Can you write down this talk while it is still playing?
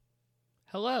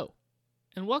Hello,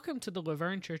 and welcome to the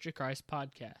Laverne Church of Christ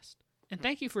podcast, and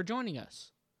thank you for joining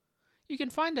us. You can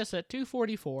find us at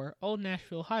 244 Old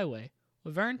Nashville Highway,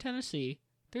 Laverne, Tennessee,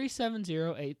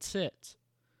 37086.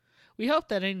 We hope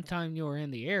that any time you are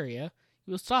in the area,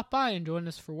 you will stop by and join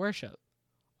us for worship.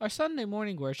 Our Sunday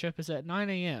morning worship is at 9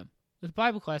 a.m., with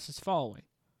Bible classes following.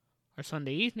 Our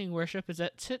Sunday evening worship is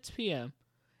at 6 p.m.,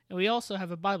 and we also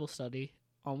have a Bible study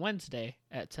on Wednesday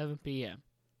at 7 p.m.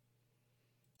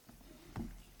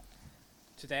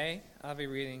 Today, I'll be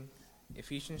reading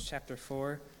Ephesians chapter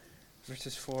 4,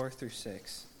 verses 4 through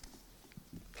 6.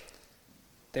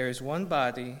 There is one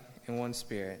body and one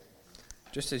Spirit,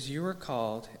 just as you were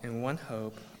called in one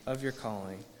hope of your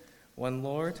calling, one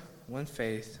Lord, one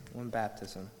faith, one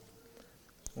baptism,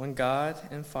 one God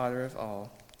and Father of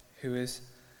all, who is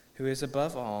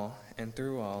above all and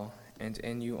through all and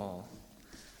in you all.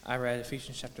 I read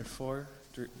Ephesians chapter 4,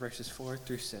 verses 4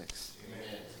 through 6.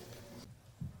 Amen.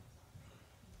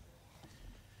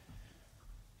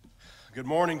 Good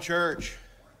morning, church.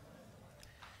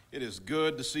 It is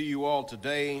good to see you all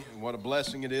today, and what a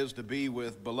blessing it is to be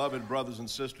with beloved brothers and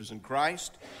sisters in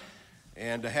Christ,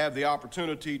 and to have the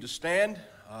opportunity to stand,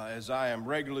 as I am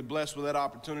regularly blessed with that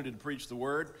opportunity to preach the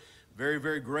Word. Very,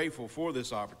 very grateful for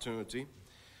this opportunity.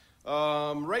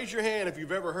 Raise your hand if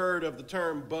you've ever heard of the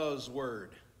term buzzword.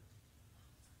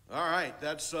 All right,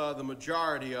 that's the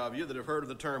majority of you that have heard of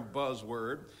the term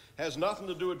buzzword. Has nothing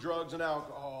to do with drugs and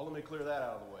alcohol. Let me clear that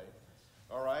out of the way.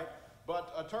 All right,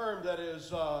 but a term that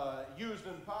is used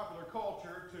in popular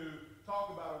culture to talk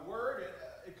about a word.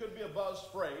 It could be a buzz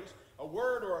phrase, a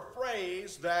word or a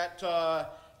phrase that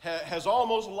has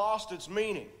almost lost its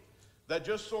meaning, that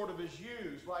just sort of is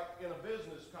used, like in a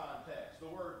business context. The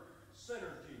word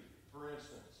synergy, for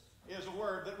instance, is a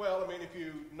word that, well, I mean, if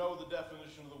you know the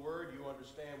definition of the word, you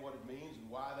understand what it means and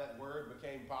why that word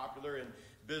became popular in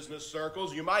business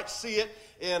circles. You might see it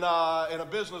in a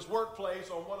business workplace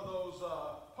on one of those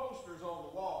posters on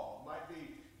the wall. It might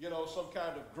be, some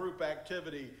kind of group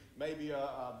activity, maybe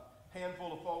a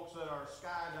handful of folks that are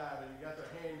skydiving, you got their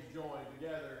hands joined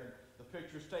together, and the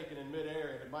picture's taken in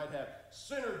midair, and it might have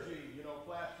synergy,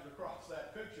 plastered across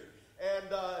that picture.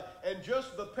 And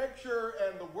just the picture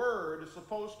and the word is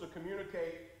supposed to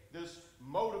communicate this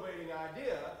motivating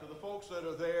idea to the folks that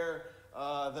are there,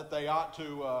 that they ought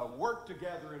to work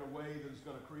together in a way that is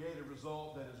going to create a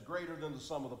result that is greater than the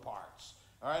sum of the parts.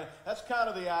 All right, that's kind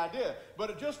of the idea.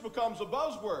 But it just becomes a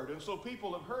buzzword, and so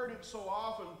people have heard it so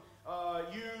often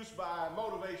used by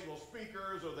motivational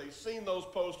speakers, or they've seen those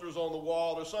posters on the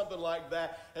wall or something like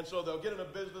that, and so they'll get in a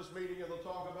business meeting and they'll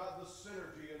talk about the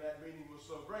synergy in that meeting was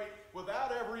so great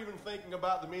without ever even thinking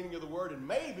about the meaning of the word, and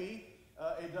maybe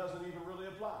it doesn't even really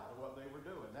apply to what they were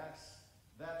doing.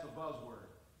 That's a buzzword,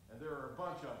 and there are a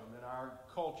bunch of them in our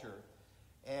culture.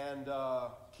 And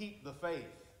keep the faith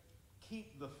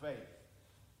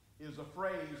is a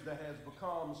phrase that has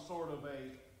become sort of a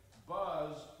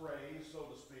buzz phrase, so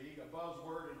to speak, a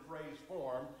buzzword in phrase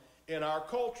form in our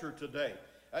culture today.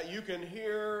 You can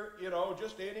hear,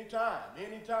 just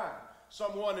anytime,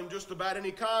 someone in just about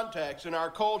any context in our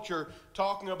culture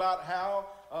talking about how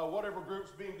whatever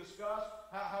group's being discussed,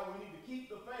 how we need to keep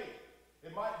the faith.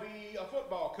 It might be a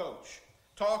football coach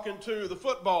talking to the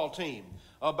football team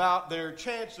about their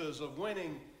chances of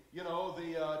winning,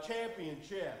 the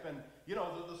championship, and,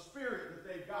 the spirit that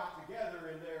they've got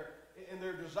together in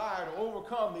their desire to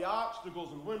overcome the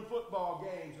obstacles and win football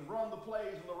games and run the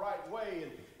plays in the right way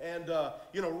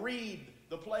and read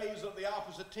the plays of the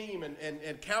opposite team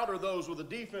and counter those with a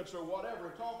defense or whatever,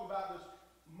 and talk about this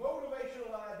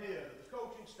motivational idea that the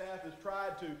coaching staff has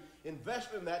tried to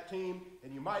invest in that team.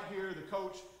 And you might hear the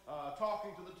coach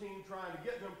talking to the team, trying to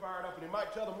get them fired up, and he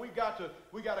might tell them, we got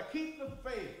to keep the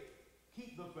faith.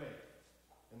 Keep the faith.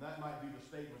 And that might be the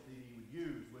statement that he would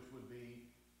use, which would be,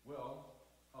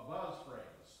 a buzz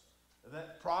phrase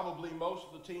that probably most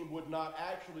of the team would not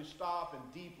actually stop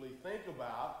and deeply think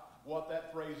about what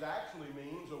that phrase actually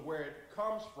means or where it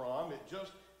comes from. It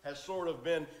just has sort of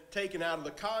been taken out of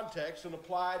the context and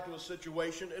applied to a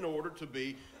situation in order to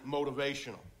be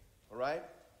motivational. All right?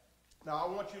 Now, I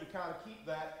want you to kind of keep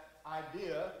that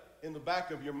idea in the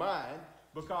back of your mind,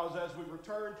 because as we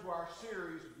return to our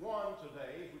series 1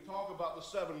 today, we talk about the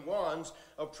 7 whys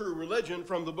of true religion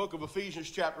from the book of Ephesians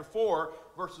chapter 4,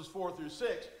 verses 4 through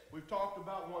 6. We've talked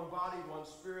about one body, one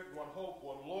spirit, one hope,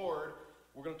 one Lord.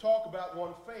 We're going to talk about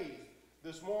one faith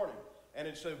this morning. And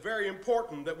it's very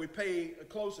important that we pay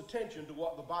close attention to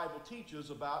what the Bible teaches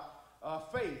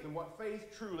about faith and what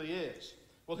faith truly is.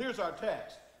 Well, here's our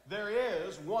text. There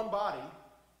is one body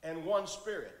and one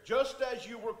Spirit, just as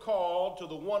you were called to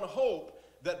the one hope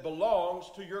that belongs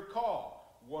to your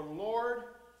call. one Lord,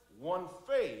 one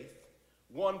faith,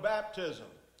 one baptism,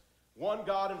 one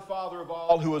God and Father of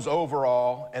all, who is over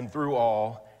all and through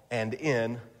all and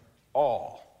in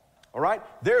all. All right?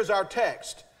 There's our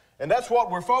text. And that's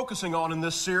what we're focusing on in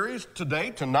this series today,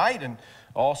 tonight, and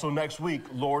also next week,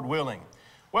 Lord willing.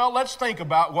 Well, let's think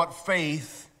about what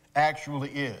faith actually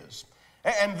is.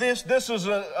 And this is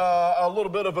a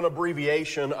little bit of an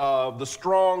abbreviation of the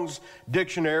Strong's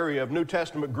Dictionary of New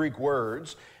Testament Greek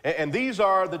words. And these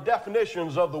are the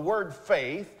definitions of the word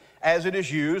faith as it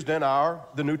is used in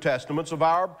the New Testaments of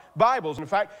our Bibles. In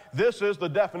fact, this is the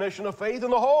definition of faith in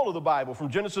the whole of the Bible, from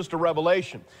Genesis to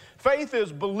Revelation. Faith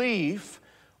is belief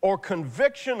or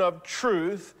conviction of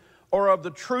truth or of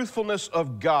the truthfulness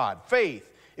of God.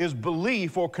 Faith is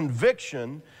belief or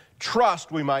conviction,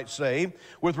 trust, we might say,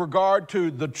 with regard to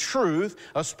the truth,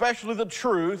 especially the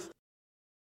truth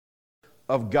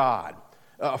of God.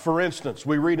 For instance,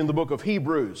 we read in the book of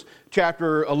Hebrews,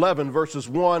 chapter 11, verses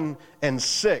 1 and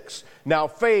 6. Now,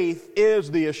 faith is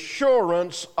the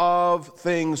assurance of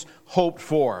things hoped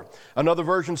for. Another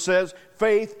version says,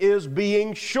 faith is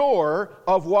being sure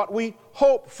of what we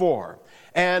hope for,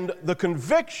 and the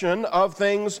conviction of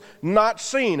things not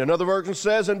seen. Another version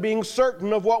says, and being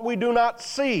certain of what we do not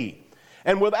see.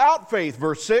 And without faith,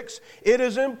 verse 6, it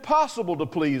is impossible to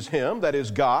please Him, that is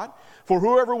God. For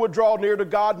whoever would draw near to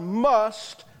God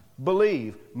must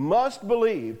believe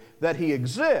that He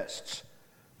exists.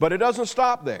 But it doesn't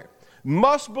stop there.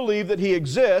 Must believe that He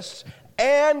exists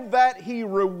and that He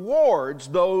rewards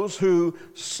those who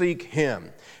seek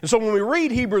Him. And so when we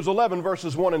read Hebrews 11,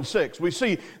 verses 1 and 6, we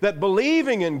see that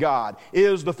believing in God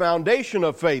is the foundation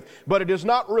of faith, but it is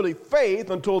not really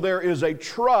faith until there is a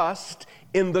trust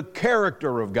in the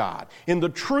character of God, in the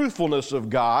truthfulness of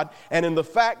God, and in the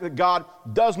fact that God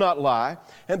does not lie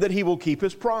and that He will keep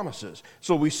His promises.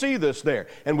 So we see this there,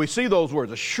 and we see those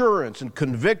words, assurance and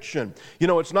conviction. You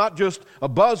know, it's not just a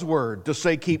buzzword to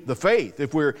say keep the faith,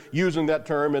 if we're using that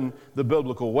term in the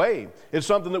biblical way. It's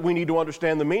something that we need to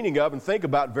understand the meaning of and think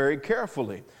about very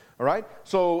carefully. All right?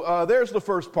 So there's the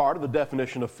first part of the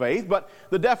definition of faith, but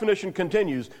the definition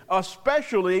continues,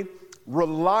 especially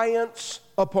reliance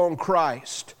upon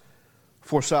Christ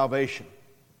for salvation.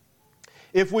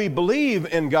 If we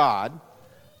believe in God,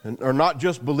 and are not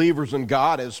just believers in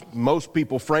God, as most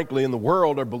people, frankly, in the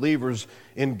world are believers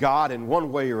in God in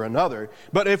one way or another,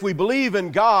 but if we believe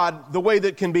in God the way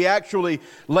that can be actually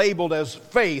labeled as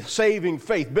faith, saving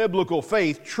faith, biblical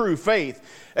faith, true faith,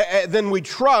 then we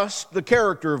trust the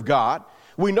character of God.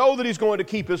 We know that He's going to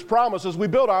keep His promises. We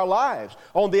build our lives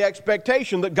on the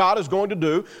expectation that God is going to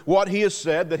do what He has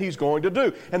said that He's going to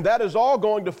do. And that is all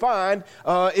going to find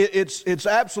its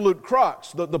absolute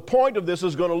crux. The point of this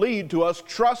is going to lead to us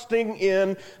trusting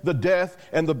in the death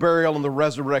and the burial and the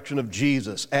resurrection of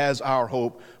Jesus as our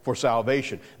hope for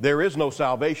salvation. There is no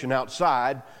salvation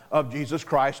outside of Jesus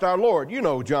Christ our Lord. You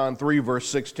know John 3, verse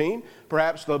 16,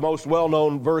 perhaps the most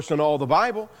well-known verse in all the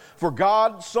Bible. For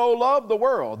God so loved the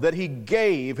world that He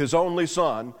gave His only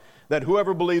Son, that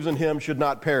whoever believes in Him should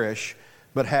not perish,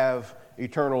 but have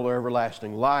eternal or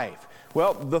everlasting life.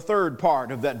 Well, the third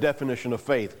part of that definition of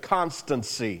faith,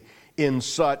 constancy in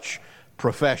such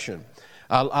profession.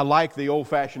 I like the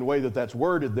old-fashioned way that that's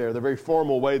worded there, the very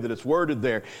formal way that it's worded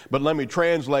there. But let me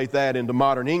translate that into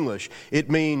modern English. It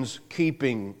means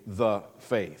keeping the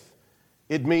faith.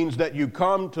 It means that you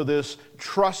come to this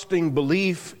trusting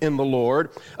belief in the Lord,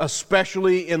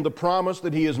 especially in the promise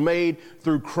that He has made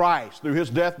through Christ, through His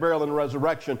death, burial, and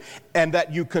resurrection, and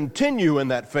that you continue in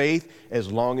that faith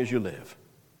as long as you live.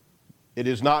 It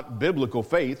is not biblical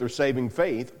faith or saving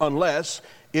faith unless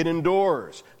it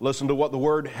endures. Listen to what the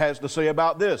Word has to say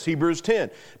about this. Hebrews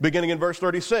 10, beginning in verse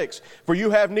 36. For you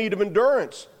have need of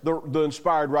endurance, the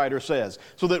inspired writer says,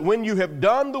 so that when you have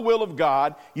done the will of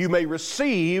God, you may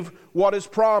receive what is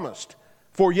promised.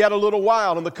 For yet a little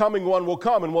while, and the coming one will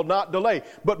come and will not delay.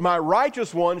 But my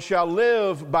righteous one shall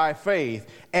live by faith.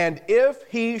 And if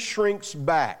he shrinks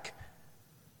back,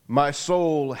 my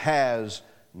soul has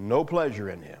no pleasure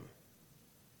in him.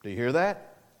 Do you hear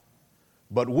that?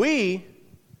 But we,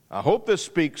 I hope this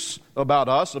speaks about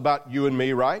us, about you and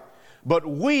me, right? But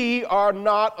we are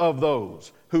not of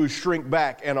those who shrink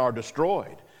back and are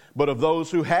destroyed, but of those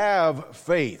who have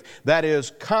faith. That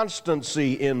is,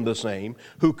 constancy in the same,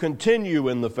 who continue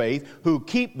in the faith, who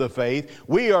keep the faith.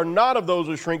 We are not of those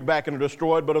who shrink back and are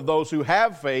destroyed, but of those who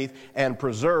have faith and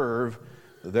preserve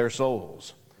their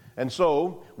souls. And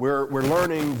so we're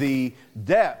learning the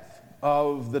depth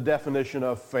of the definition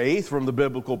of faith from the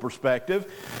biblical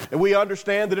perspective. And we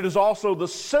understand that it is also the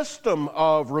system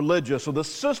of religious, or the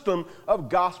system of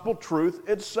gospel truth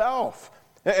itself.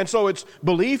 And so it's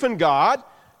belief in God,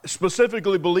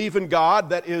 specifically belief in God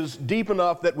that is deep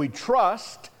enough that we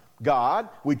trust God,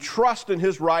 we trust in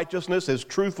His righteousness, His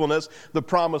truthfulness, the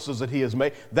promises that He has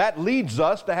made. That leads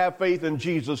us to have faith in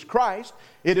Jesus Christ.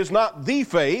 It is not the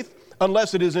faith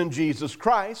unless it is in Jesus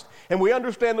Christ. And we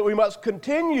understand that we must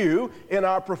continue in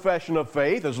our profession of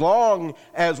faith as long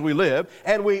as we live.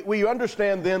 And we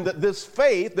understand then that this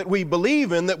faith that we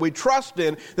believe in, that we trust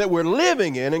in, that we're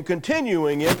living in and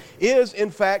continuing in, is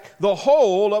in fact the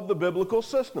whole of the biblical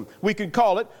system. We could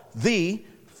call it the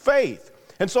faith.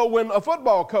 And so when a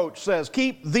football coach says,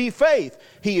 keep the faith,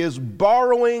 he is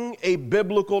borrowing a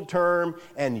biblical term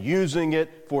and using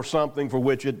it for something for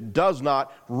which it does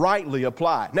not rightly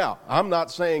apply. Now, I'm not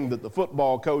saying that the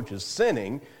football coach is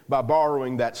sinning by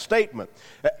borrowing that statement.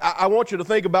 I want you to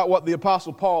think about what the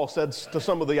Apostle Paul said to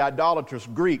some of the idolatrous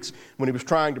Greeks when he was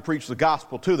trying to preach the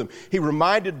gospel to them. He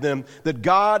reminded them that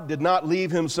God did not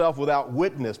leave Himself without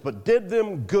witness, but did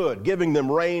them good, giving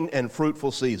them rain and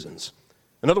fruitful seasons.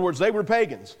 In other words, they were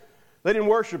pagans. They didn't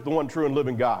worship the one true and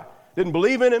living God. Didn't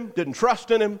believe in Him, didn't trust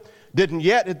in Him, didn't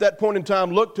yet at that point in time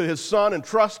look to His Son and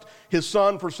trust His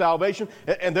Son for salvation.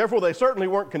 And therefore they certainly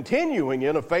weren't continuing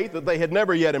in a faith that they had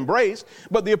never yet embraced.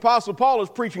 But the Apostle Paul is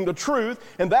preaching the truth,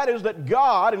 and that is that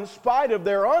God, in spite of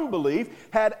their unbelief,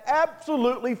 had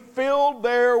absolutely filled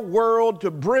their world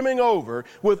to brimming over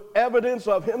with evidence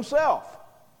of Himself,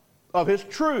 of His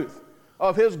truth,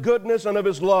 of His goodness, and of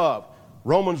His love.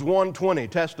 Romans 1:20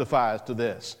 testifies to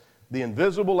this. The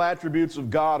invisible attributes of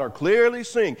God are clearly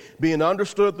seen, being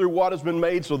understood through what has been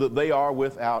made, so that they are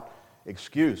without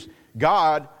excuse.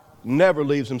 God never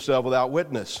leaves Himself without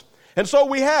witness. And so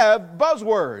we have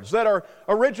buzzwords that are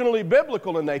originally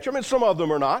biblical in nature. I mean, some of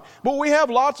them are not, but we have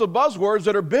lots of buzzwords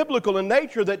that are biblical in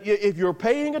nature that if you're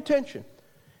paying attention,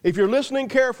 if you're listening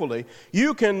carefully,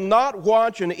 you cannot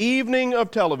watch an evening of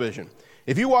television.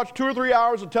 If you watch 2 or 3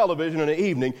 hours of television in an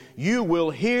evening, you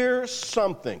will hear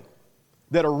something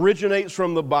that originates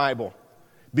from the Bible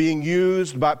being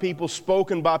used by people,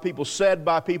 spoken by people, said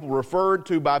by people, referred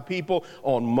to by people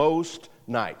on most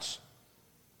nights.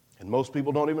 And most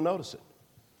people don't even notice it.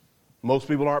 Most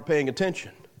people aren't paying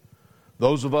attention.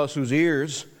 Those of us whose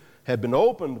ears have been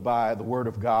opened by the Word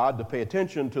of God to pay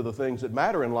attention to the things that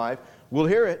matter in life will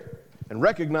hear it and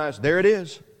recognize, there it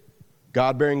is,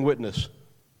 God bearing witness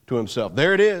to Himself.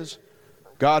 There it is,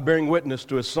 God bearing witness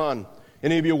to His Son.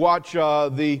 Any of you watch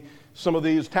some of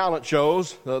these talent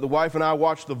shows? The wife and I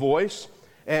watch The Voice,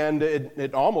 and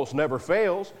it almost never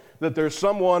fails that there's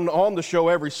someone on the show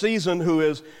every season who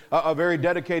is a very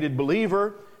dedicated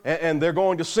believer, and they're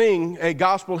going to sing a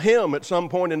gospel hymn at some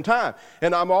point in time.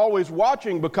 And I'm always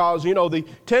watching because, you know, the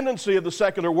tendency of the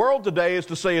secular world today is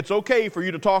to say it's okay for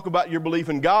you to talk about your belief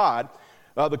in God.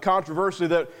 The controversy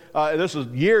that, this is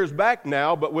years back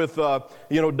now, but with,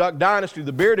 Duck Dynasty,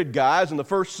 the bearded guys, in the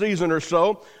first season or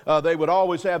so, they would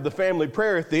always have the family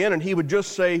prayer at the end, and he would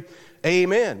just say,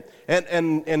 amen.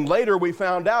 And later we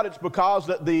found out it's because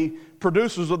that the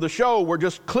producers of the show were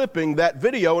just clipping that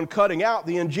video and cutting out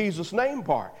the in Jesus' name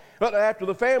part. But after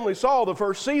the family saw the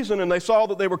first season and they saw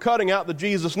that they were cutting out the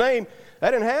Jesus' name,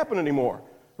 that didn't happen anymore.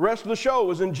 The rest of the show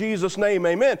was in Jesus' name,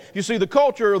 amen. You see, the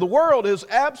culture of the world is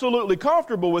absolutely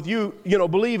comfortable with you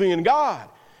believing in God,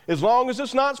 as long as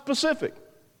it's not specific,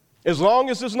 as long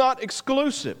as it's not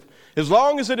exclusive, as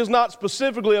long as it is not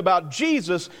specifically about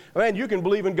Jesus. Man, you can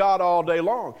believe in God all day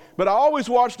long. But I always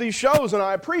watch these shows, and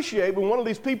I appreciate when one of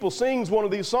these people sings one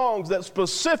of these songs that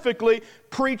specifically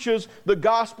preaches the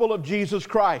gospel of Jesus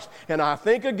Christ. And I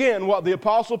think again what the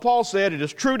Apostle Paul said, it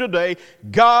is true today,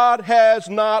 God has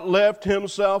not left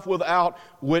Himself without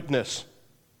witness.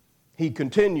 He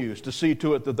continues to see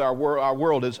to it that our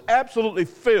world is absolutely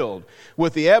filled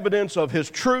with the evidence of His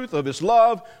truth, of His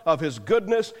love, of His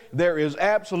goodness. There is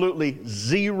absolutely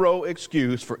zero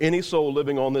excuse for any soul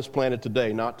living on this planet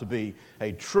today not to be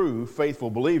a true,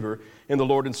 faithful believer in the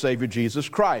Lord and Savior Jesus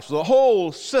Christ. The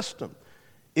whole system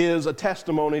is a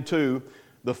testimony to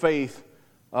the faith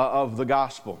of the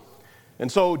gospel.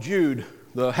 And so Jude,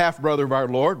 the half-brother of our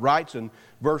Lord, writes in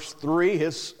verse 3,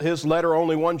 his letter,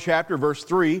 only one chapter, verse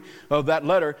 3 of that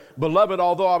letter, "Beloved,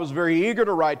 although I was very eager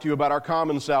to write to you about our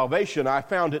common salvation, I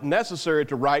found it necessary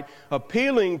to write,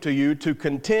 appealing to you to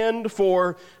contend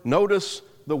for," notice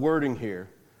the wording here,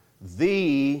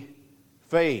 "the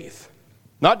faith."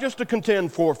 Not just to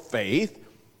contend for faith,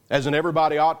 as in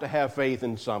everybody ought to have faith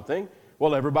in something.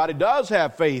 Well, everybody does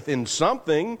have faith in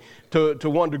something to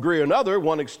one degree or another,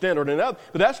 one extent or another.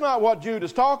 But that's not what Jude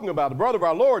is talking about. The brother of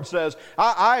our Lord says,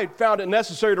 I found it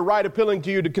necessary to write appealing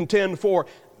to you to contend for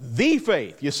the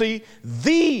faith. You see,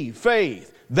 the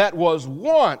faith that was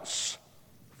once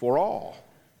for all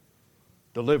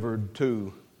delivered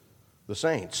to the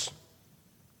saints.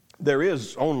 There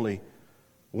is only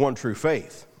one true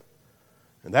faith,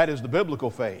 and that is the biblical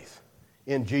faith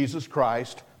in Jesus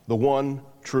Christ, the one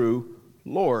true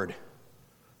Lord.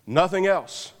 Nothing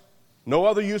else, no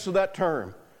other use of that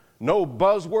term, no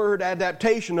buzzword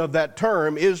adaptation of that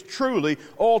term is truly,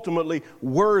 ultimately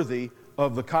worthy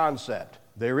of the concept.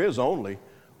 There is only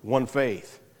one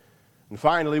faith. And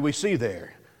finally, we see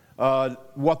there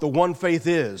what the one faith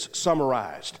is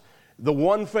summarized. The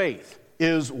one faith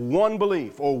is one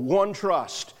belief or one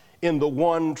trust in the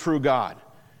one true God,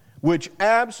 which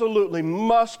absolutely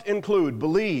must include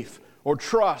belief or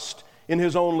trust in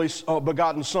His only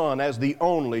begotten Son as the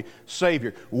only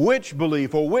Savior, which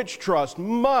belief or which trust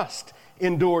must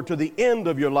endure to the end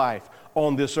of your life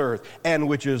on this earth, and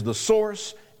which is the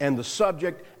source and the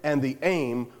subject and the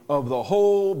aim of the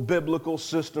whole biblical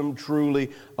system truly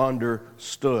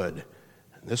understood.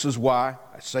 And this is why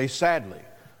I say sadly,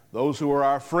 those who are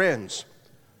our friends,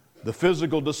 the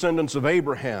physical descendants of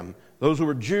Abraham, those who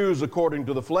are Jews according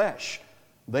to the flesh,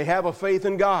 they have a faith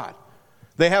in God.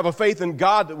 They have a faith in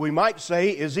God that we might say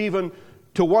is even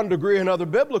to one degree or another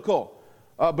biblical.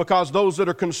 Because those that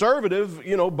are conservative,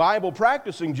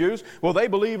 Bible-practicing Jews, well, they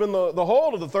believe in the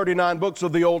whole of the 39 books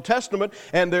of the Old Testament,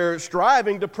 and they're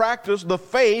striving to practice the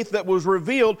faith that was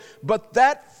revealed. But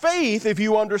that faith, if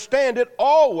you understand it,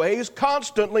 always,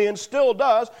 constantly, and still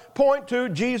does point to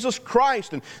Jesus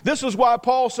Christ. And this is why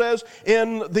Paul says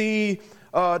in the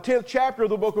 10th chapter of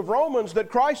the book of Romans that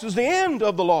Christ is the end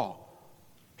of the law.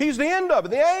 He's the end of it,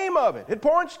 the aim of it. It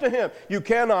points to Him. You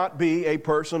cannot be a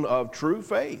person of true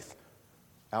faith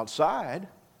outside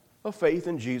of faith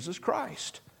in Jesus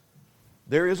Christ.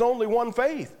 There is only one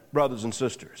faith, brothers and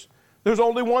sisters. There's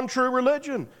only one true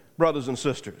religion, brothers and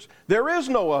sisters. There is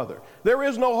no other. There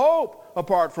is no hope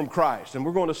apart from Christ. And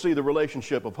we're going to see the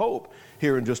relationship of hope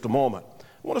here in just a moment. I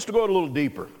want us to go a little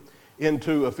deeper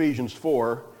into Ephesians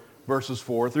 4, verses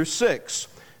 4 through 6.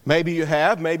 Maybe you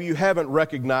have, maybe you haven't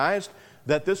recognized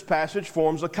that this passage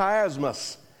forms a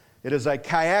chiasmus. It is a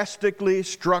chiastically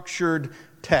structured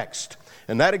text.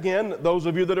 And that, again, those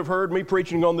of you that have heard me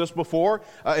preaching on this before,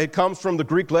 it comes from the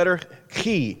Greek letter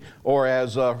chi, or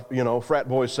as, frat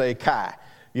boys say, chi.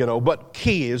 But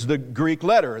chi is the Greek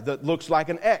letter that looks like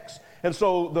an X. And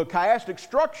so the chiastic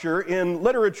structure in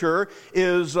literature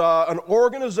is an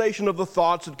organization of the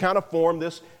thoughts that kind of form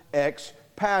this X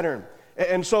pattern.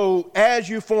 And so as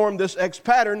you form this X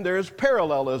pattern, there's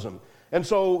parallelism. And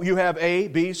so you have A,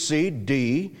 B, C,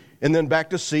 D, and then back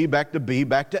to C, back to B,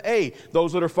 back to A.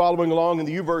 Those that are following along in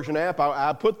the YouVersion app,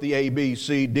 I put the A, B,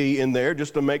 C, D in there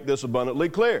just to make this abundantly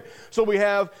clear. So we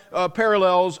have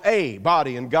parallels A,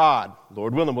 body and God.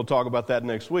 Lord willing, we'll talk about that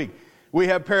next week. We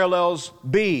have parallels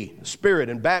B, spirit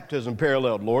and baptism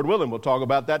paralleled. Lord willing, we'll talk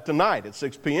about that tonight at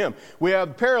 6 p.m. We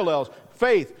have parallels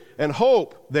faith and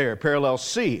hope there, parallel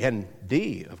C, and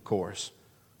D, of course.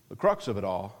 The crux of it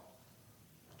all,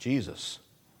 Jesus.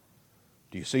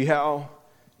 Do you see how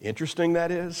interesting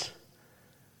that is?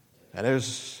 And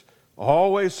there's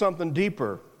always something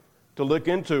deeper to look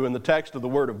into in the text of the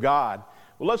Word of God.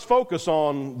 Well, let's focus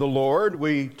on the Lord.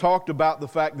 We talked about the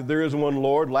fact that there is one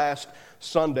Lord last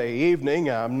Sunday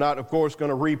evening. I'm not, of course, going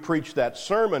to re-preach that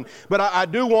sermon, but I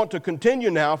do want to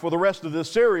continue now for the rest of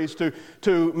this series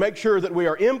to make sure that we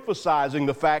are emphasizing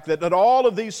the fact that all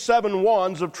of these 7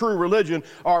 ones of true religion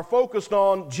are focused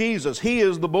on Jesus. He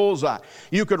is the bullseye.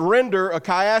 You could render a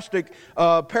chiastic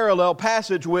parallel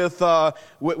passage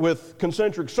with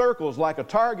concentric circles like a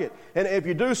target, and if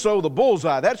you do so, the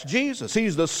bullseye, that's Jesus.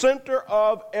 He's the center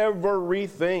of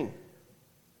everything.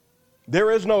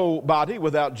 There is no body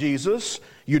without Jesus.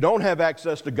 You don't have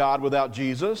access to God without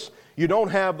Jesus. You don't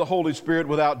have the Holy Spirit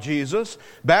without Jesus.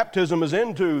 Baptism is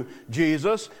into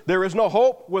Jesus. There is no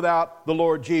hope without the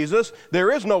Lord Jesus.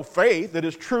 There is no faith that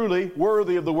is truly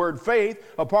worthy of the word faith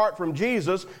apart from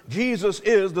Jesus. Jesus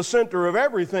is the center of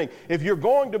everything. If you're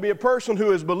going to be a person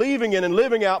who is believing in and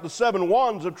living out the 7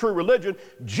 ones of true religion,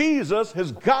 Jesus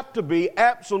has got to be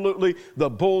absolutely the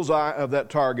bullseye of that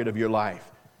target of your life.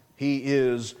 He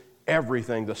is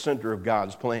everything, the center of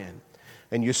God's plan.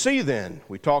 And you see then,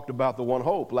 we talked about the one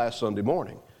hope last Sunday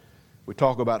morning. We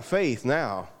talk about faith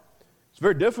now. It's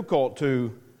very difficult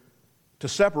to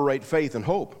separate faith and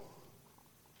hope.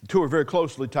 The two are very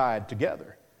closely tied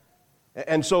together.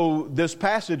 And so this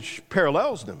passage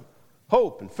parallels them.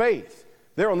 Hope and faith,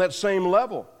 they're on that same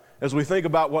level as we think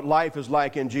about what life is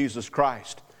like in Jesus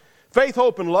Christ. Faith,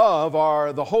 hope, and love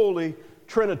are the Holy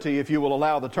Trinity, if you will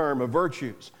allow the term, of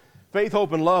virtues. Faith,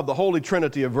 hope, and love, the Holy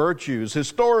Trinity of virtues.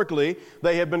 Historically,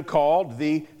 they have been called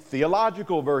the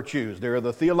theological virtues. There are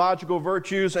the theological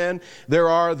virtues and there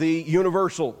are the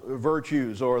universal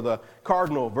virtues or the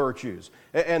cardinal virtues.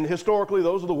 And historically,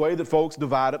 those are the way that folks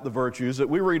divide up the virtues that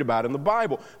we read about in the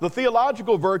Bible. The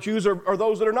theological virtues are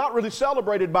those that are not really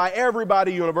celebrated by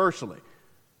everybody universally,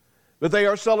 but they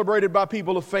are celebrated by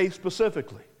people of faith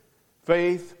specifically.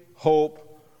 Faith,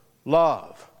 hope,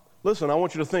 love. Listen, I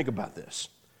want you to think about this.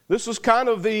 This is kind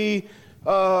of the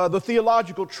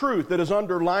theological truth that is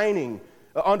underlying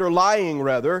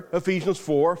Ephesians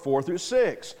 4 through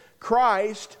 6.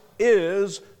 Christ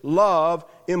is love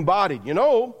embodied. You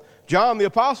know, John the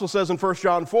Apostle says in 1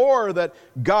 John 4 that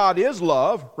God is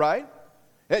love, right?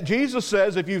 And Jesus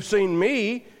says, if you've seen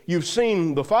me, you've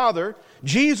seen the Father.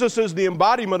 Jesus is the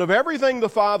embodiment of everything the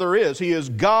Father is. He is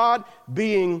God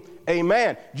being a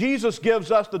man. Jesus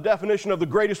gives us the definition of the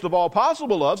greatest of all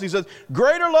possible loves. He says,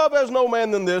 greater love has no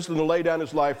man than this, than to lay down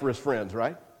his life for his friends,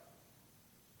 right?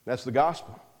 That's the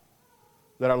gospel,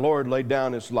 that our Lord laid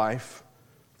down his life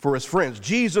for his friends.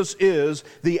 Jesus is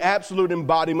the absolute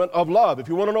embodiment of love. If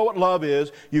you want to know what love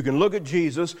is, you can look at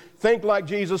Jesus, think like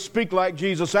Jesus, speak like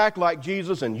Jesus, act like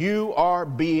Jesus, and you are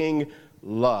being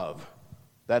love.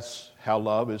 That's how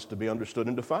love is to be understood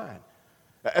and defined.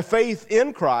 Faith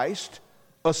in Christ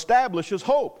establishes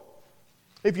hope.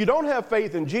 If you don't have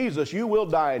faith in Jesus, you will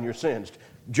die in your sins.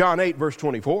 John 8, verse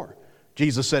 24.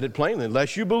 Jesus said it plainly,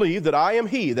 unless you believe that I am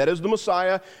He, that is the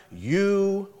Messiah,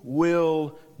 you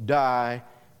will die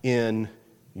in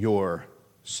your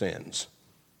sins.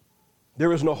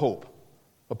 There is no hope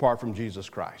apart from Jesus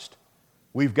Christ.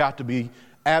 We've got to be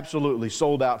absolutely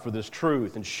sold out for this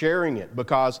truth and sharing it,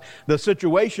 because the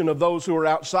situation of those who are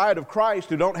outside of Christ,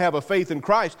 who don't have a faith in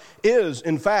Christ, is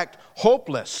in fact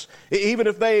hopeless. Even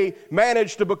if they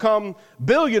manage to become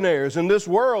billionaires in this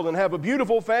world and have a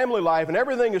beautiful family life and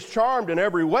everything is charmed in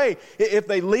every way, if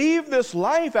they leave this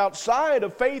life outside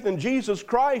of faith in Jesus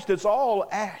Christ, it's all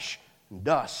ash and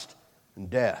dust and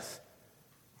death.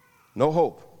 No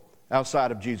hope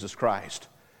outside of Jesus Christ.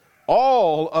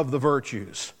 All of the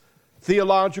virtues,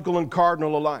 theological and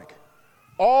cardinal alike,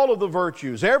 all of the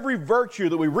virtues, every virtue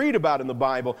that we read about in the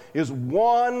Bible is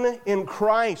one in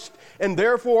Christ. And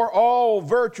therefore all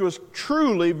virtuous,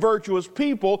 truly virtuous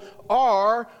people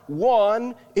are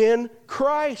one in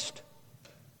Christ.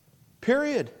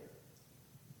 Period.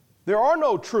 There are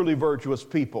no truly virtuous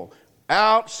people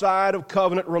outside of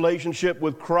covenant relationship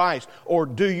with Christ. Or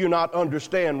do you not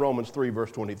understand Romans 3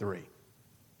 verse 23?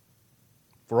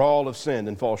 For all have sinned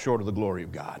and fall short of the glory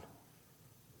of God.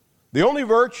 The only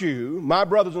virtue, my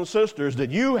brothers and sisters, that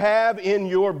you have in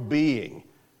your being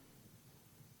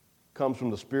comes from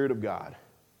the Spirit of God,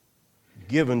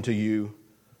 given to you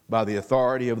by the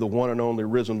authority of the one and only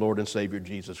risen Lord and Savior,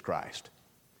 Jesus Christ.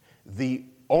 The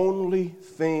only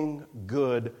thing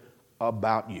good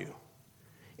about you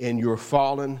in your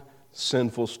fallen,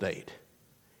 sinful state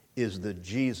is the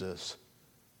Jesus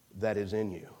that is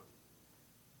in you.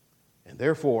 And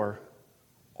therefore,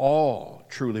 all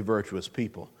truly virtuous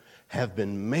people have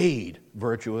been made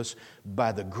virtuous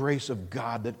by the grace of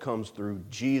God that comes through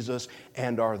Jesus,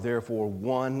 and are therefore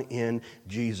one in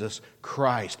Jesus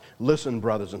Christ. Listen,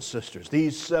 brothers and sisters,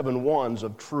 these 7 ones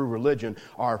of true religion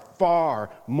are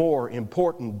far more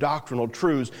important doctrinal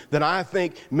truths than I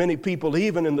think many people,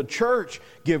 even in the church,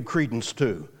 give credence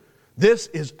to. This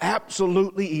is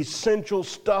absolutely essential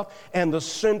stuff and the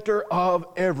center of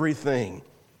everything.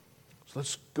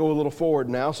 Let's go a little forward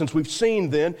now, since we've seen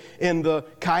then in the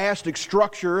chiastic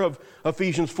structure of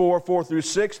Ephesians 4 through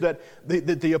 6 that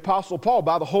the Apostle Paul,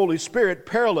 by the Holy Spirit,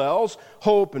 parallels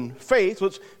hope and faith.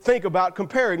 Let's think about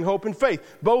comparing hope and faith.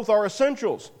 Both are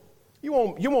essentials. You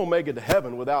won't make it to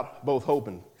heaven without both hope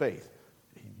and faith.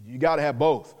 You got to have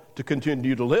both to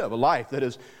continue to live a life that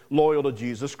is loyal to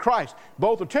Jesus Christ.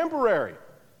 Both are temporary.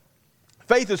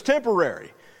 Faith is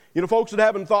temporary. You know, folks that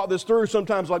haven't thought this through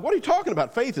sometimes like, what are you talking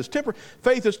about? Faith is temporary.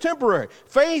 Faith is temporary.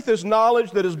 Faith is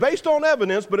knowledge that is based on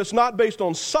evidence, but it's not based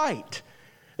on sight.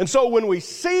 And so when we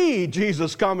see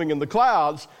Jesus coming in the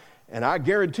clouds, and I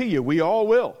guarantee you we all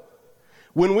will,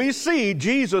 when we see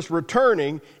Jesus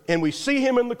returning and we see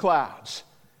Him in the clouds,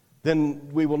 then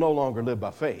we will no longer live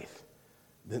by faith.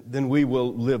 Then we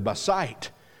will live by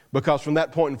sight. Because from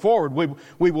that point forward,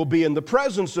 we will be in the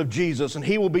presence of Jesus, and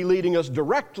He will be leading us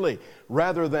directly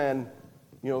rather than,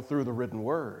 through the written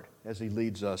word as He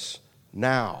leads us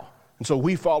now. And so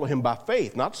we follow Him by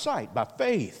faith, not sight, by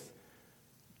faith.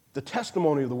 The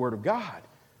testimony of the Word of God.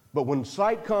 But when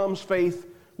sight comes,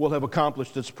 faith will have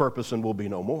accomplished its purpose and will be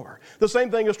no more. The same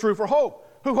thing is true for hope.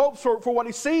 Who hopes for what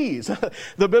he sees?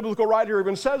 The biblical writer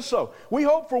even says so. We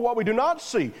hope for what we do not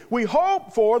see. We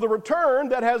hope for the return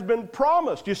that has been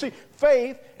promised. You see,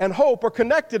 faith and hope are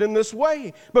connected in this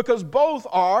way because both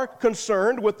are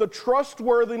concerned with the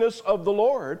trustworthiness of the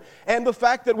Lord and the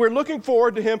fact that we're looking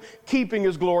forward to him keeping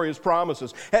his glorious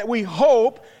promises. And we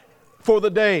hope for the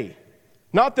day.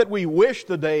 Not that we wish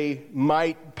the day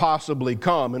might possibly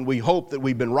come and we hope that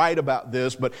we've been right about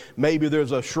this, but maybe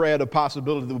there's a shred of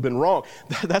possibility that we've been wrong.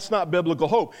 That's not biblical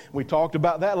hope. We talked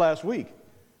about that last week.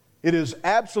 It is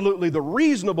absolutely the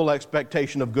reasonable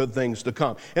expectation of good things to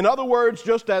come. In other words,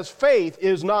 just as faith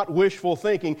is not wishful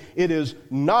thinking, it is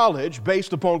knowledge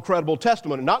based upon credible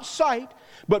testimony. Not sight,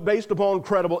 but based upon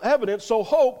credible evidence. So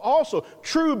hope also,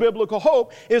 true biblical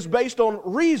hope, is based on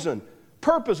reason.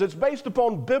 Purpose. It's based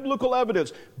upon biblical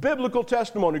evidence, biblical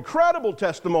testimony, credible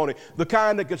testimony, the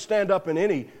kind that could stand up in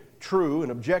any true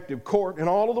and objective court in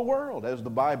all of the world, as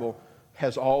the Bible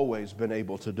has always been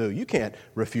able to do. You can't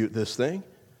refute this thing.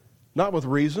 Not with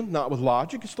reason, not with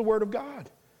logic. It's the Word of God.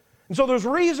 And so there's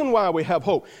reason why we have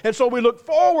hope. And so we look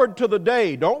forward to the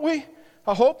day, don't we?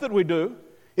 I hope that we do.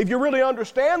 If you really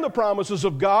understand the promises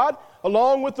of God,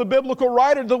 along with the biblical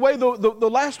writer, the way the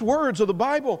last words of the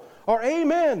Bible are,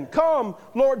 Amen, come,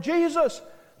 Lord Jesus.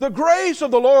 The grace of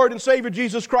the Lord and Savior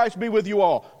Jesus Christ be with you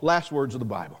all. Last words of the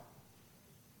Bible.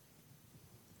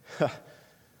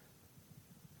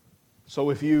 So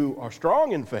if you are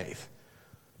strong in faith,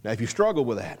 now if you struggle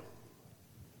with that,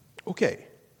 okay,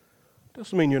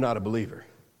 doesn't mean you're not a believer.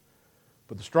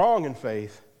 But the strong in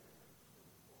faith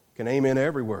can amen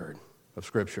every word of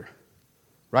Scripture,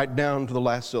 right down to the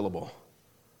last syllable.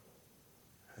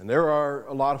 And there are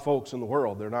a lot of folks in the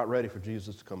world that are not ready for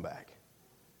Jesus to come back.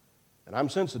 And I'm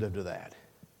sensitive to that.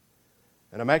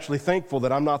 And I'm actually thankful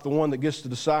that I'm not the one that gets to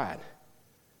decide.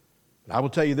 But I will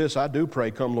tell you this, I do pray,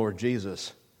 come Lord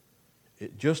Jesus,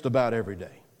 just about every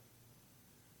day.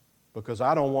 Because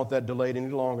I don't want that delayed any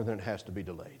longer than it has to be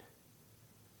delayed.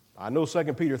 I know 2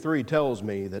 Peter 3 tells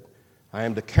me that I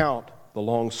am to count the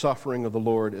long suffering of the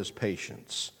Lord as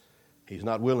patience. He's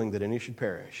not willing that any should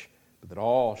perish, but that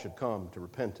all should come to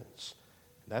repentance.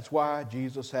 That's why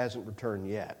Jesus hasn't returned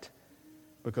yet,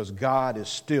 because God is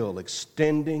still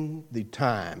extending the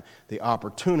time, the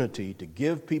opportunity to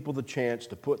give people the chance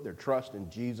to put their trust in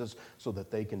Jesus so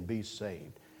that they can be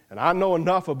saved. And I know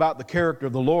enough about the character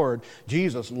of the Lord.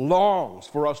 Jesus longs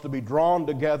for us to be drawn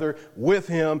together with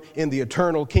Him in the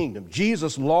eternal kingdom.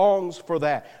 Jesus longs for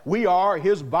that. We are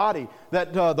His body,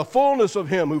 that the fullness of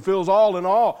Him who fills all in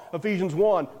all, Ephesians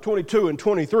 1, 22 and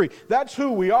 23. That's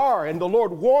who we are, and the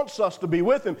Lord wants us to be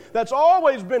with Him. That's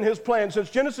always been His plan since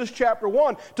Genesis chapter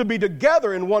 1, to be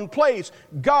together in one place.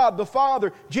 God the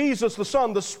Father, Jesus the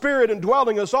Son, the Spirit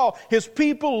indwelling us all, His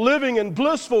people living in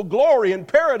blissful glory in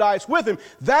paradise with Him.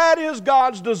 That is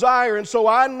God's desire, and so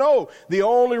I know the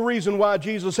only reason why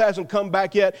Jesus hasn't come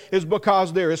back yet is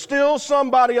because there is still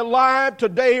somebody alive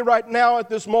today, right now, at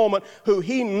this moment, who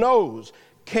He knows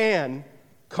can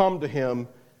come to Him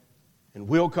and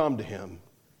will come to Him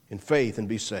in faith and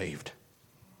be saved.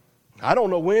 I don't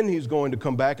know when He's going to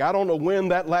come back. I don't know when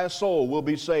that last soul will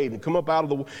be saved and come up out of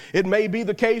the... It may be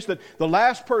the case that the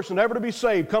last person ever to be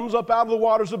saved comes up out of the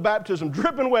waters of baptism,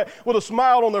 dripping wet, with a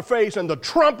smile on their face and the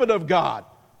trumpet of God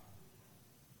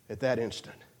at that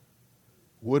instant.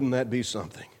 Wouldn't that be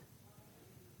something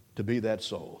to be that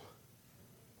soul?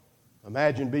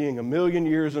 Imagine being 1,000,000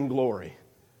 years in glory,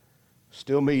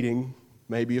 still meeting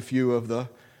maybe a few of the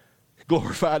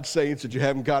glorified saints that you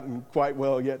haven't gotten quite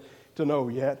well yet to know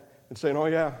yet, and saying, oh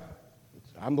yeah,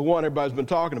 I'm the one everybody's been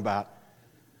talking about,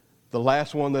 the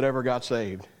last one that ever got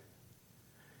saved.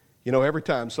 You know, every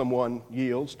time someone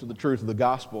yields to the truth of the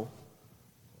gospel,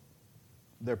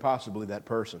 they're possibly that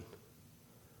person.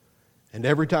 And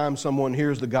every time someone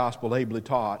hears the gospel ably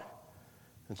taught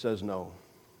and says, no,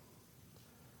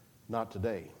 not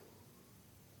today,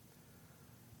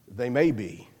 they may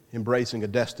be embracing a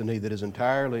destiny that is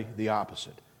entirely the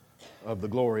opposite of the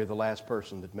glory of the last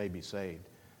person that may be saved.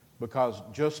 Because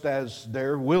just as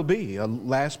there will be a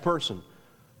last person,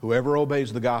 whoever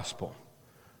obeys the gospel,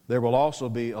 there will also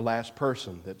be a last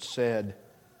person that said,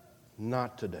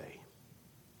 not today,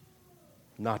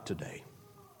 not today.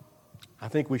 I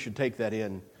think we should take that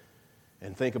in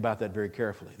and think about that very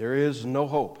carefully. There is no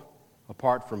hope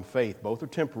apart from faith. Both are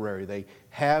temporary. They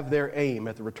have their aim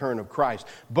at the return of Christ.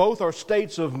 Both are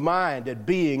states of mind and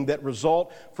being that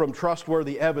result from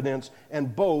trustworthy evidence,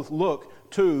 and both look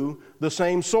to the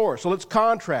same source. So let's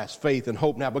contrast faith and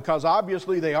hope now, because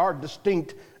obviously they are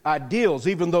distinct ideals,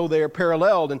 even though they are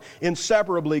paralleled and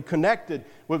inseparably connected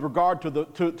with regard to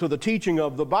the teaching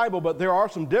of the Bible. But there are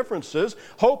some differences.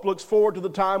 Hope looks forward to the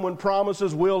time when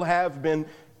promises will have been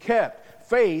kept.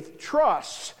 Faith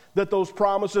trusts that those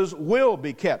promises will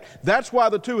be kept. That's why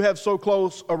the two have so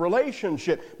close a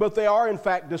relationship, but they are in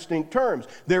fact distinct terms.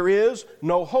 There is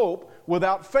no hope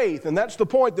without faith, and that's the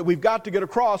point that we've got to get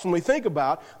across when we think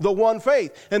about the one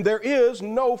faith. And there is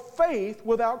no faith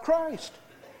without Christ.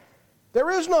 There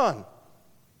is none.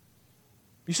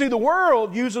 You see, the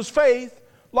world uses faith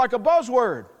like a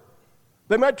buzzword.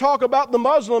 They might talk about the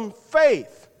Muslim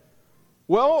faith.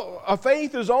 Well, a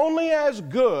faith is only as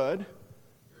good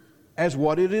as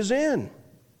what it is in.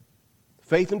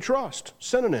 Faith and trust,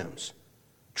 synonyms.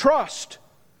 Trust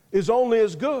is only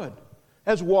as good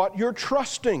as what you're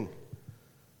trusting.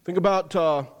 Think about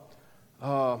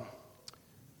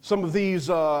some of these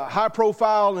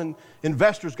high-profile and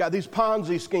investors, these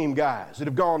Ponzi scheme guys that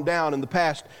have gone down in the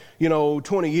past,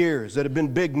 20 years, that have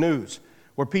been big news,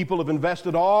 where people have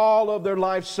invested all of their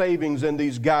life savings in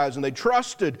these guys, and they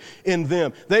trusted in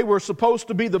them. They were supposed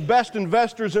to be the best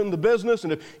investors in the business,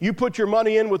 and if you put your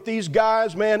money in with these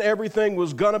guys, man, everything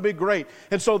was going to be great.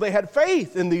 And so they had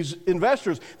faith in these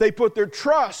investors. They put their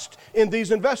trust in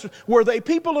these investors. Were they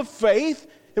people of faith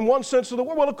in one sense of the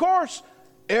word? Well, of course.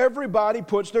 Everybody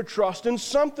puts their trust in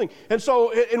something. And so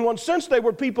in one sense, they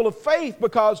were people of faith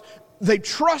because they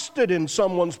trusted in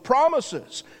someone's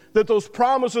promises, that those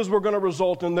promises were going to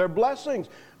result in their blessings.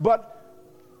 But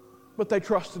they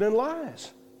trusted in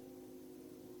lies.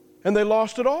 And they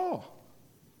lost it all.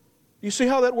 You see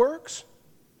how that works?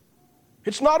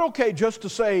 It's not okay just to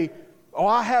say, oh,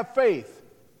 I have faith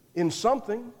in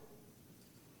something.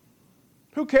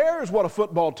 Who cares what a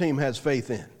football team has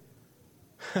faith in?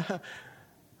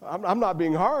 I'm not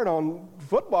being hard on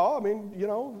football. I mean,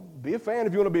 be a fan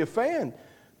if you want to be a fan.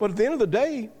 But at the end of the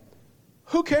day,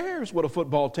 who cares what a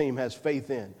football team has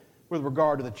faith in with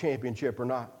regard to the championship or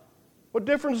not? What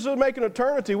difference does it make in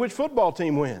eternity which football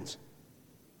team wins?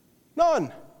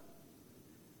 None.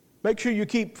 Make sure you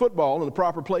keep football in the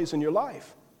proper place in your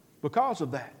life because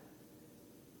of that.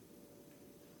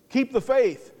 Keep the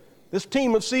faith. This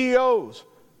team of CEOs,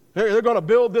 they're going to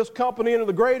build this company into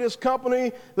the greatest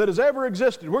company that has ever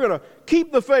existed. We're going to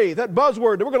keep the faith, that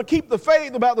buzzword. We're going to keep the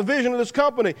faith about the vision of this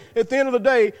company. At the end of the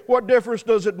day, what difference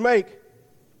does it make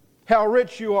how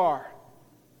rich you are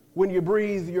when you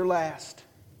breathe your last?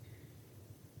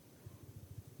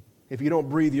 If you don't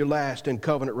breathe your last in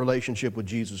covenant relationship with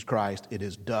Jesus Christ, it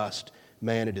is dust.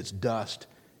 Man, it is dust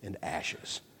and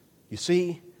ashes. You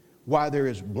see why there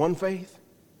is one faith?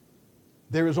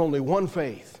 There is only one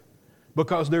faith.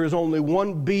 Because there is only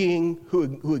one being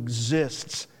who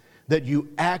exists that you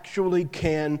actually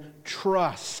can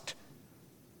trust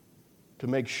to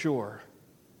make sure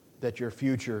that your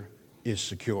future is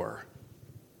secure.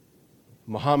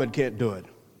 Muhammad can't do it.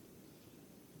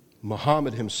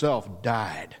 Muhammad himself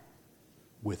died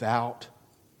without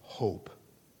hope.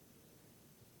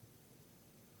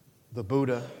 The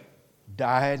Buddha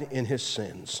died in his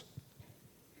sins.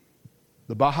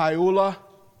 The Baha'u'llah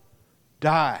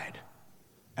died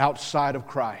outside of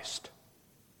Christ.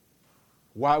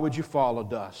 Why would you follow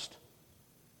dust?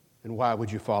 And why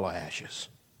would you follow ashes?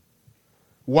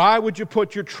 Why would you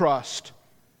put your trust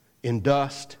in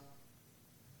dust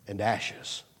and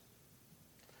ashes?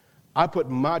 I put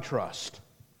my trust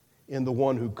in the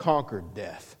one who conquered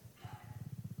death.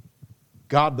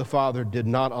 God the Father did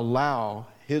not allow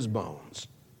his bones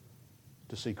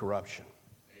to see corruption.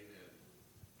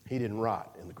 He didn't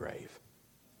rot in the grave.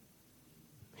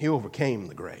 He overcame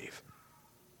the grave.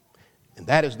 And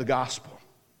that is the gospel.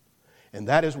 And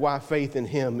that is why faith in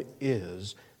him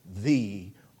is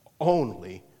the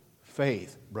only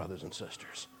faith, brothers and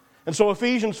sisters. And so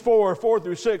Ephesians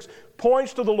 4:4-6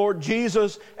 points to the Lord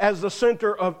Jesus as the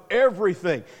center of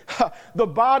everything. The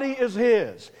body is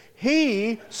his.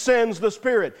 He sends the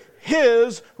Spirit.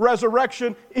 His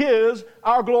resurrection is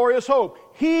our glorious hope.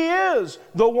 He is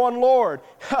the one Lord.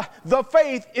 The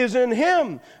faith is in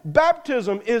him.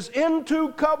 Baptism is into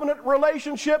covenant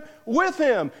relationship with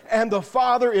him. And the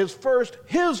Father is first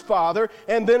his Father,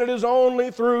 and then it is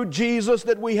only through Jesus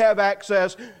that we have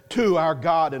access to our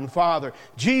God and Father.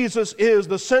 Jesus is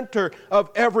the center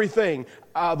of everything.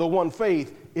 The one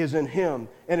faith is in him,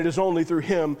 and it is only through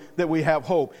him that we have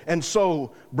hope. And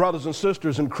so, brothers and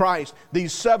sisters in Christ,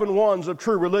 these 7 ones of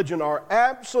true religion are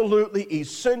absolutely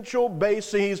essential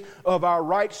bases of our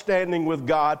right standing with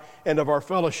God and of our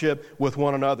fellowship with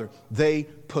one another. They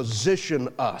position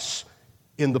us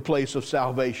in the place of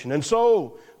salvation. And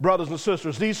so, brothers and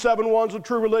sisters, these 7 ones of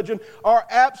true religion are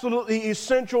absolutely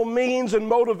essential means and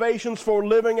motivations for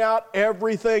living out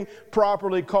everything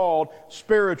properly called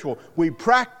spiritual. We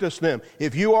practice them.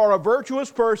 If you are a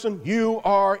virtuous person, you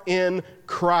are in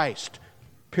Christ.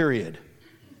 Period.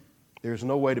 There's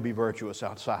no way to be virtuous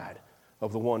outside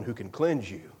of the one who can cleanse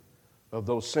you of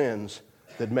those sins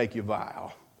that make you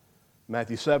vile.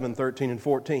 Matthew 7:13 and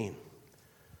 14.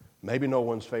 Maybe no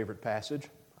one's favorite passage.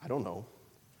 I don't know.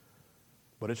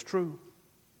 But it's true.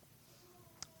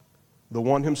 The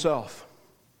one himself,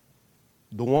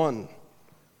 the one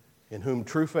in whom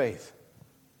true faith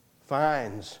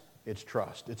finds its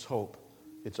trust, its hope,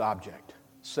 its object,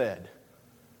 said,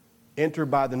 "Enter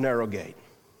by the narrow gate.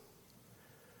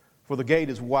 For the gate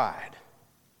is wide,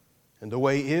 and the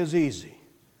way is easy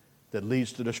that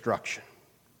leads to destruction.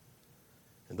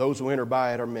 And those who enter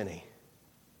by it are many.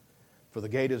 For the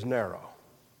gate is narrow,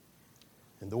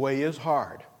 and the way is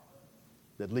hard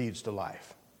that leads to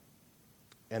life.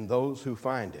 And those who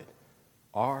find it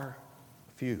are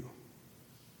few."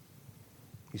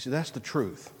 You see, that's the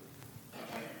truth.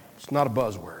 It's not a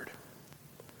buzzword.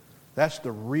 That's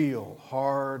the real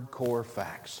hardcore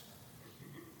facts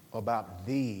about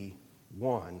the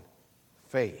one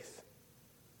faith.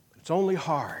 It's only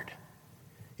hard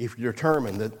if you're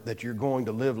determined that you're going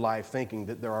to live life thinking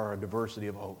that there are a diversity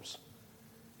of hopes.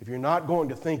 If you're not going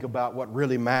to think about what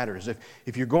really matters,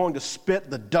 if you're going to spit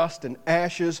the dust and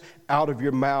ashes out of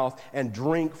your mouth and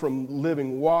drink from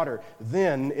living water,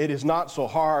 then it is not so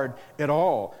hard at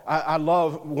all. I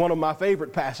love one of my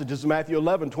favorite passages, Matthew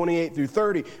 11:28 through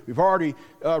 30. We've already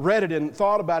read it and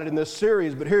thought about it in this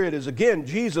series, but here it is again.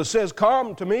 Jesus says,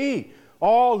 "Come to me,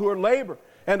 all who are labor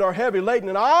and are heavy laden,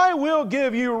 and I will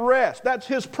give you rest." That's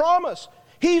His promise.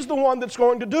 He's the one that's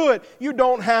going to do it. You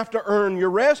don't have to earn your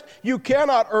rest. You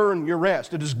cannot earn your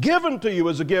rest. It is given to you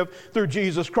as a gift through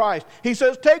Jesus Christ. He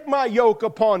says, "Take my yoke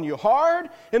upon you."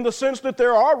 Hard in the sense that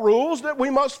there are rules that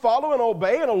we must follow and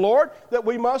obey, and a Lord that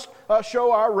we must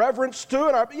show our reverence to.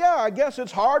 And I guess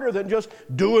it's harder than just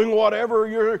doing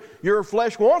whatever your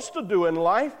flesh wants to do in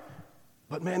life.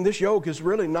 But man, this yoke is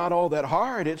really not all that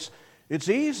hard. It's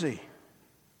easy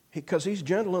because He's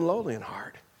gentle and lowly in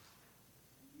heart.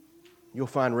 You'll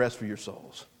find rest for your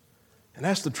souls. And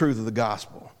that's the truth of the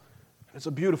gospel. It's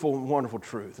a beautiful and wonderful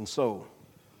truth. And so,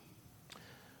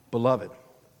 beloved,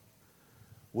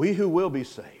 we who will be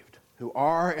saved, who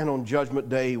are and on Judgment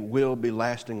Day will be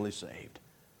lastingly saved,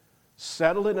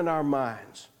 settle it in our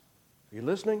minds. Are you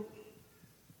listening?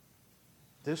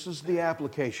 This is the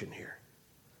application here.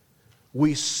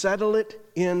 We settle it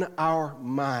in our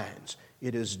minds.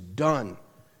 It is done.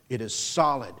 It is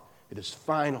solid. It is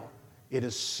final. It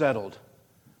is settled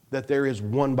that there is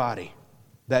one body,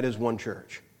 that is one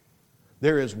church.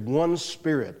 There is one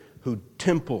Spirit who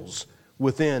temples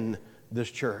within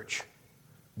this church.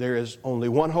 There is only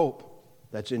one hope,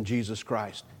 that's in Jesus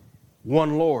Christ.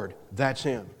 One Lord, that's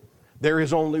Him. There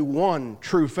is only one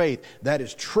true faith, that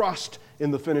is trust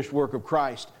in the finished work of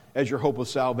Christ as your hope of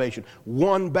salvation.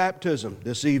 One baptism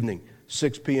this evening,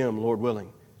 6 p.m., Lord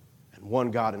willing, and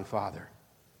one God and Father.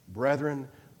 Brethren,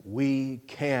 we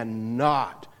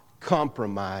cannot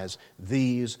compromise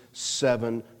these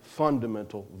 7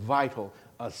 fundamental, vital,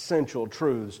 essential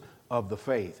truths of the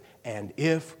faith. And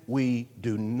if we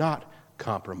do not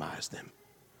compromise them,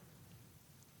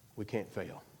 we can't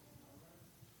fail.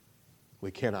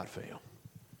 We cannot fail.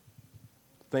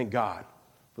 Thank God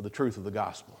for the truth of the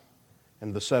gospel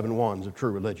and the 7 ones of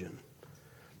true religion.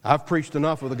 I've preached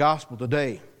enough of the gospel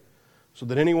today so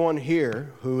that anyone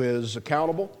here who is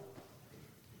accountable,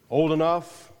 old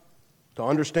enough to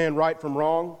understand right from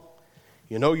wrong,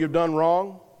 you know you've done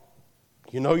wrong,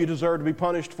 you know you deserve to be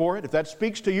punished for it. If that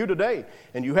speaks to you today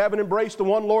and you haven't embraced the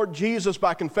one Lord Jesus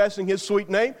by confessing His sweet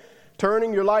name,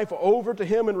 turning your life over to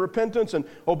Him in repentance and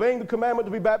obeying the commandment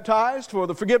to be baptized for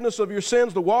the forgiveness of your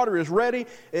sins, the water is ready.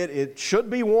 It should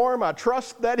be warm. I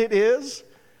trust that it is.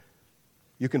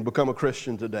 You can become a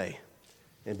Christian today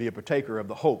and be a partaker of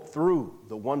the hope through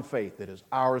the one faith that is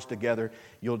ours together.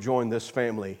 You'll join this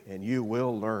family, and you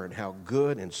will learn how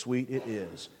good and sweet it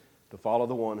is to follow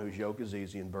the one whose yoke is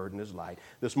easy and burden is light.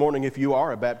 This morning, if you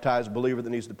are a baptized believer that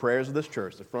needs the prayers of this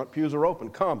church, the front pews are open.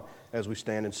 Come as we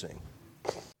stand and sing.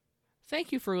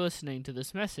 Thank you for listening to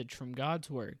this message from God's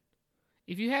Word.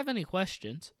 If you have any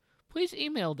questions, please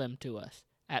email them to us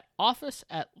at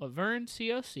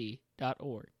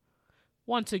office@lavergnecoc.org.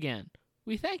 Once again,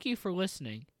 we thank you for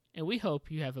listening, and we hope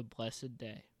you have a blessed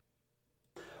day.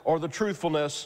 Or the truthfulness